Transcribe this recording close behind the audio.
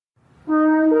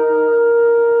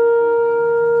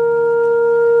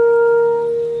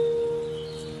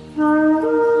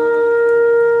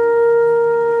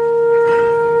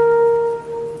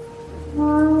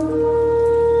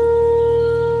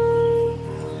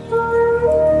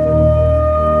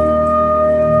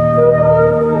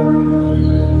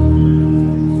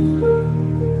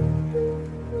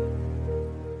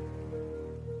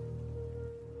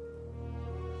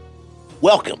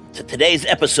Welcome to today's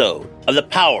episode of The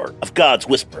Power of God's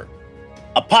Whisper,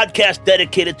 a podcast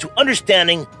dedicated to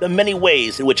understanding the many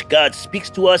ways in which God speaks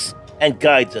to us and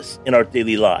guides us in our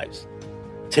daily lives.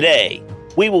 Today,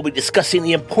 we will be discussing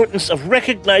the importance of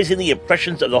recognizing the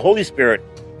impressions of the Holy Spirit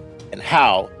and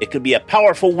how it can be a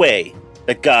powerful way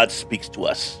that God speaks to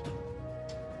us.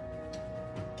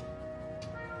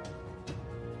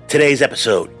 Today's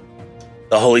episode,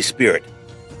 the Holy Spirit,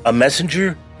 a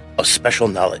messenger of special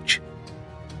knowledge.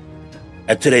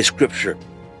 And today's scripture,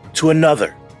 to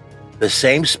another, the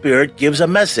same Spirit gives a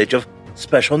message of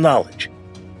special knowledge.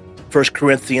 1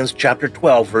 Corinthians chapter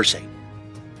 12, verse 8.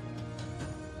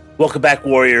 Welcome back,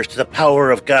 warriors, to the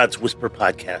Power of God's Whisper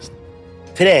podcast.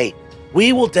 Today,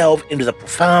 we will delve into the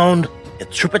profound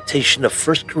interpretation of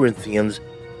 1 Corinthians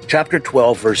chapter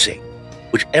 12, verse 8,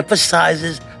 which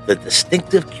emphasizes the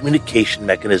distinctive communication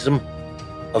mechanism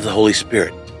of the Holy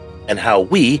Spirit and how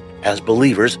we, as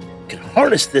believers, can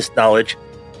harness this knowledge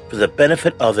for the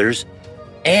benefit of others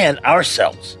and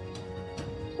ourselves.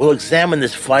 We'll examine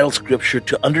this vital scripture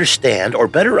to understand, or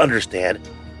better understand,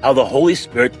 how the Holy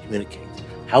Spirit communicates,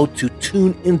 how to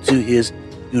tune into his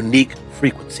unique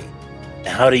frequency, and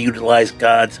how to utilize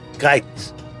God's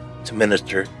guidance to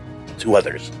minister to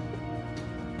others.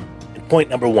 And point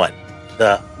number one,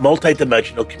 the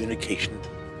multidimensional communication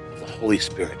of the Holy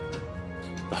Spirit.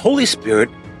 The Holy Spirit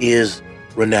is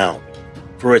renowned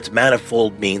for its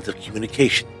manifold means of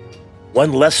communication.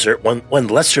 One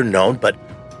lesser known but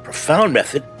profound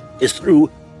method is through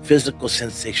physical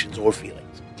sensations or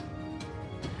feelings.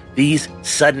 These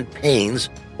sudden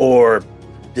pains or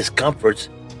discomforts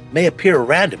may appear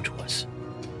random to us,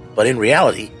 but in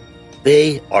reality,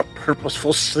 they are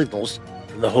purposeful signals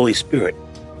from the Holy Spirit.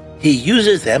 He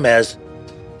uses them as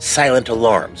silent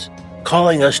alarms,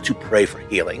 calling us to pray for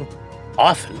healing,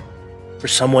 often for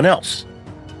someone else.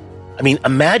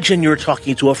 Imagine you're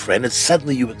talking to a friend and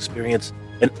suddenly you experience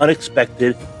an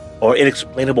unexpected or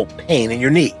inexplainable pain in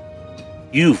your knee.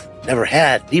 You've never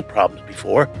had knee problems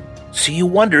before, so you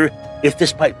wonder if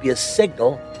this might be a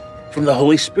signal from the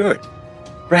Holy Spirit.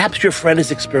 Perhaps your friend is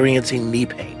experiencing knee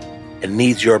pain and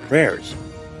needs your prayers.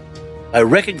 By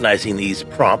recognizing these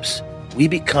prompts, we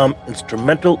become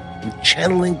instrumental in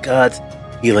channeling God's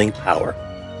healing power.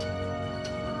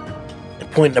 And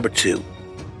point number two,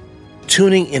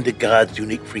 tuning into God's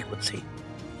unique frequency.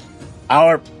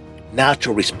 Our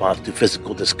natural response to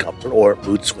physical discomfort or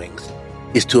mood swings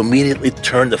is to immediately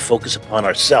turn the focus upon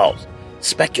ourselves,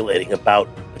 speculating about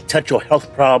potential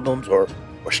health problems or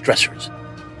stressors.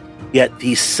 Yet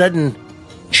these sudden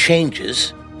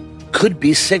changes could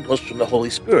be signals from the Holy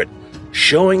Spirit,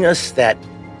 showing us that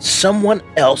someone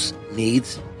else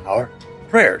needs our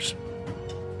prayers.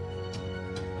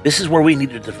 This is where we need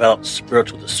to develop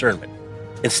spiritual discernment.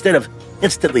 Instead of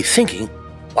instantly thinking,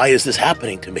 why is this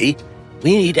happening to me?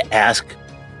 We need to ask,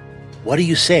 what are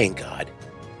you saying, God?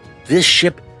 This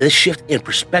shift in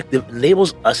perspective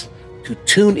enables us to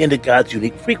tune into God's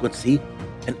unique frequency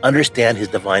and understand his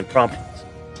divine promptings.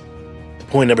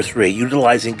 Point number three,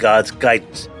 utilizing God's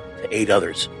guidance to aid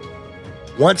others.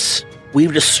 Once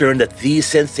we've discerned that these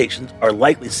sensations are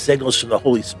likely signals from the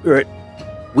Holy Spirit,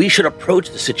 we should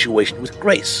approach the situation with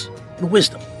grace and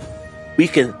wisdom. We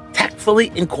can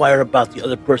tactfully inquire about the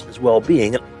other person's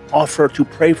well-being and offer to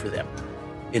pray for them.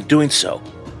 In doing so,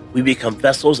 we become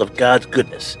vessels of God's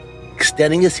goodness,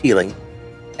 extending his healing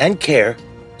and care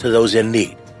to those in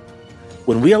need.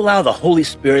 When we allow the Holy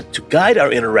Spirit to guide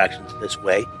our interactions this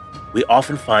way, we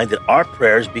often find that our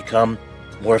prayers become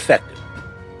more effective.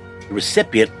 The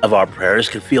recipient of our prayers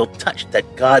can feel touched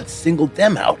that God singled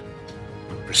them out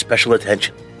for special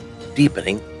attention,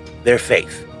 deepening their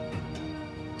faith.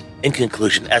 In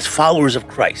conclusion, as followers of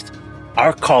Christ,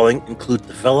 our calling includes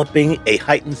developing a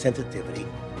heightened sensitivity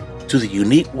to the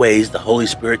unique ways the Holy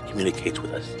Spirit communicates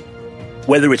with us,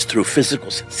 whether it's through physical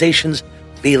sensations,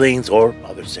 feelings, or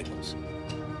other signals.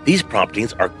 These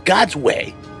promptings are God's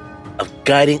way of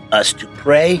guiding us to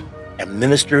pray and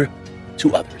minister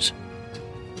to others.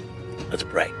 Let's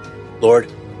pray.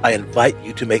 Lord, I invite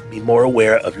you to make me more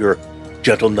aware of your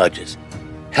gentle nudges.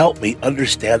 Help me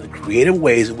understand the creative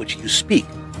ways in which you speak,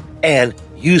 and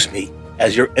use me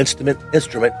as your instrument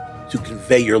to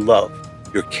convey your love,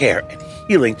 your care, and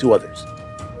healing to others.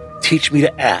 Teach me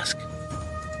to ask,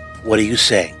 what are you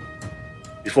saying?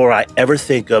 Before I ever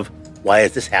think of, why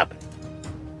is this happening?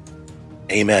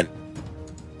 Amen.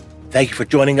 Thank you for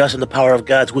joining us on the Power of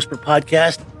God's Whisper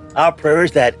podcast. Our prayer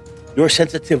is that your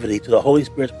sensitivity to the Holy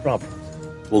Spirit's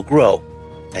promptings will grow,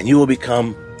 and you will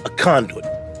become a conduit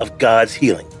of God's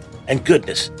healing and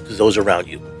goodness to those around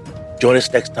you. Join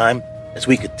us next time as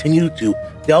we continue to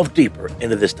delve deeper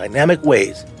into this dynamic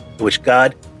ways in which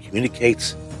God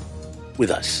communicates with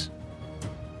us.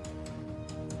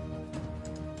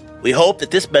 We hope that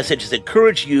this message has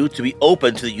encouraged you to be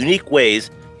open to the unique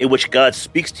ways in which God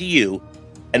speaks to you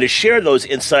and to share those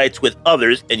insights with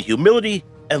others in humility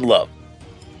and love.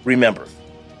 Remember,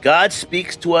 God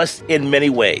speaks to us in many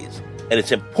ways, and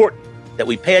it's important that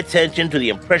we pay attention to the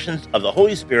impressions of the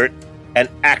Holy Spirit and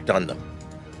act on them.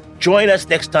 Join us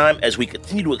next time as we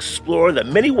continue to explore the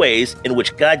many ways in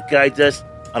which God guides us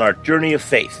on our journey of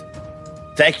faith.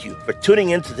 Thank you for tuning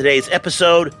in to today's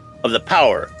episode of The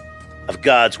Power of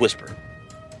God's Whisper.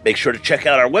 Make sure to check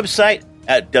out our website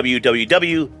at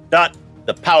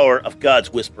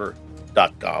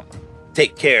www.thepowerofgodswhisper.com.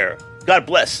 Take care, God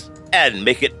bless, and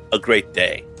make it a great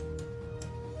day.